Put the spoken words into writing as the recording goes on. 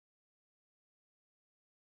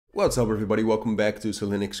What's up everybody, welcome back to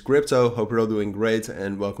Cilinix Crypto. Hope you're all doing great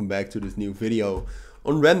and welcome back to this new video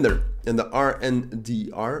on Rndr and the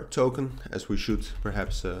Rndr token, as we should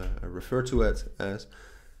perhaps refer to it as.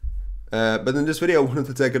 But in this video I wanted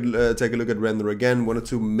to take a look at Rndr again. Wanted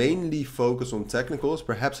to mainly focus on technicals,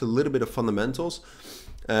 perhaps a little bit of fundamentals,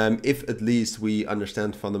 if at least we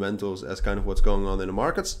understand fundamentals as kind of what's going on in the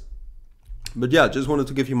markets. But yeah, just wanted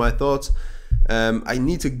to give you my thoughts. I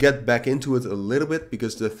need to get back into it a little bit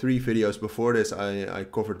because the 3 videos before this I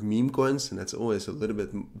covered meme coins, and that's always a little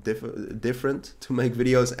bit different to make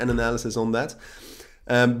videos and analysis on that.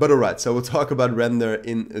 But alright, so we'll talk about Rndr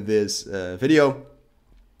in this video.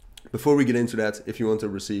 Before we get into that, if you want to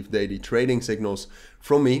receive daily trading signals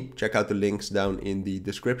from me, check out the links down in the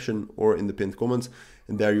description or in the pinned comment,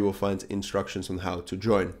 and there you will find instructions on how to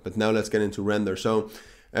join. But now let's get into Rndr. So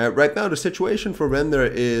right now the situation for Rndr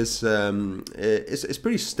is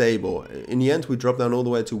pretty stable. In the end we dropped down all the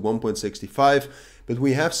way to 1.65, but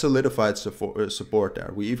we have solidified support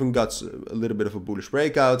there. We even got a little bit of a bullish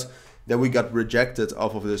breakout. Then we got rejected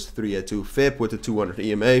off of this 382 fib with the 200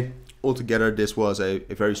 EMA. Altogether this was a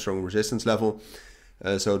very strong resistance level,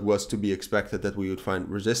 so it was to be expected that we would find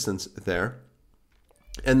resistance there.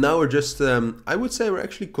 And now we're just, I would say we're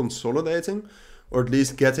actually consolidating, or at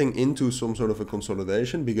least getting into some sort of a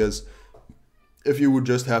consolidation, because if you would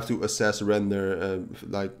just have to assess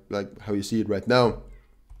Rndr like how you see it right now,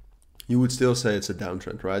 you would still say it's a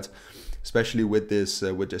downtrend, right? Especially with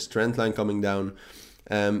this trend line coming down.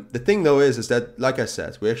 The thing though is that, like I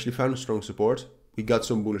said, we actually found a strong support. We got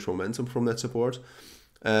some bullish momentum from that support.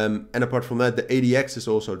 And apart from that, the ADX is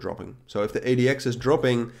also dropping. So if the ADX is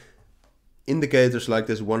dropping, indicators like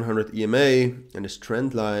this 100 EMA and this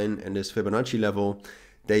trend line and this Fibonacci level,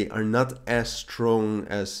 they are not as strong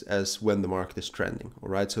as when the market is trending. All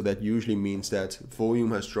right, so that usually means that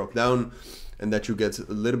volume has dropped down and that you get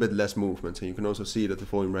a little bit less movement. And you can also see that the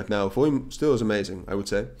volume right now, volume still is amazing, I would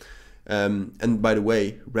say. And by the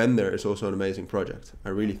way, Rndr is also an amazing project. I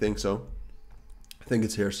really think so. I think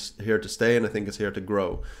it's here to stay, and I think it's here to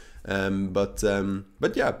grow. But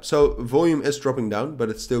yeah, so volume is dropping down, but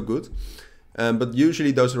it's still good. But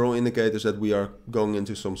usually those are all indicators that we are going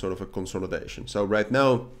into some sort of a consolidation. So right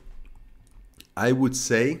now, I would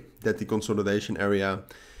say that the consolidation area,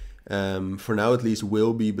 for now at least,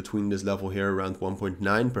 will be between this level here around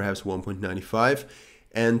 1.9, perhaps 1.95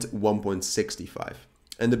 and 1.65.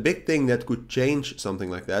 And the big thing that could change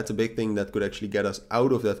something like that, the big thing that could actually get us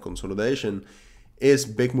out of that consolidation, is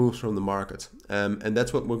big moves from the market. And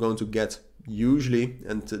that's what we're going to get usually.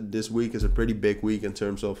 And this week is a pretty big week in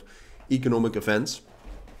terms of economic events.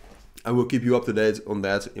 I will keep you up to date on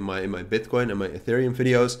that in my Bitcoin and my Ethereum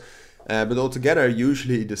videos. But altogether,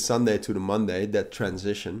 usually the Sunday to the Monday, that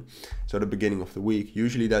transition, so the beginning of the week,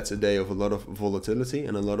 usually that's a day of a lot of volatility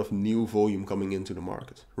and a lot of new volume coming into the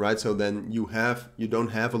market, right? So then you don't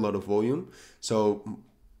have a lot of volume, so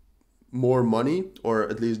more money, or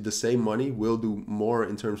at least the same money, will do more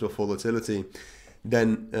in terms of volatility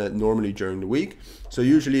than normally during the week. So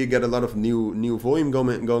usually you get a lot of new volume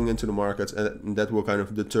going into the markets, and that will kind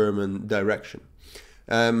of determine direction.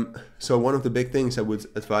 So one of the big things I would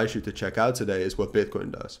advise you to check out today is what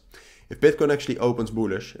Bitcoin does. If Bitcoin actually opens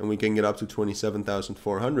bullish and we can get up to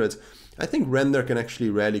 27,400, I think Rndr can actually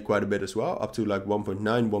rally quite a bit as well, up to like 1.9,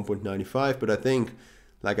 1.95. But I think,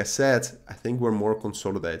 like I said, I think we're more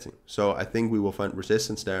consolidating. So I think we will find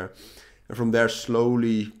resistance there, and from there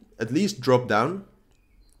slowly at least drop down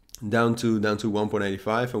to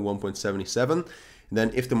 1.85 and 1.77. And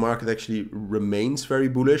then if the market actually remains very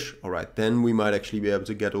bullish, all right, then we might actually be able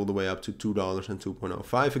to get all the way up to $2 and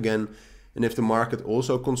 2.05 again. And if the market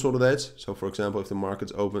also consolidates, so for example, if the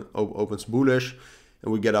market opens bullish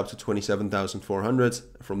and we get up to 27,400,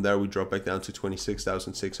 from there we drop back down to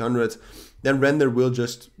 26,600, then Rndr will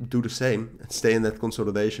just do the same and stay in that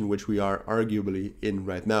consolidation, which we are arguably in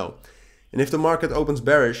right now. And if the market opens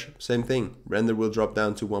bearish, same thing. Rndr will drop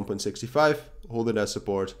down to 1.65, hold it as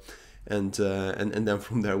support, and then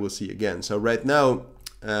from there we'll see again. So right now,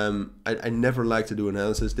 I never like to do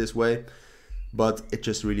analysis this way, but it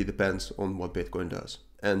just really depends on what Bitcoin does.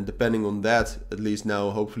 And depending on that, at least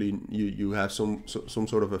now, hopefully you have some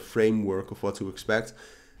sort of a framework of what to expect.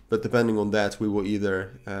 But depending on that, we will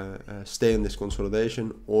either stay in this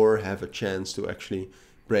consolidation or have a chance to actually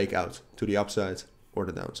break out to the upside or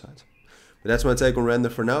the downside. But that's my take on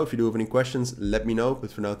Rndr for now. If you do have any questions, let me know.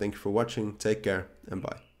 But for now, thank you for watching. Take care and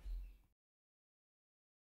bye.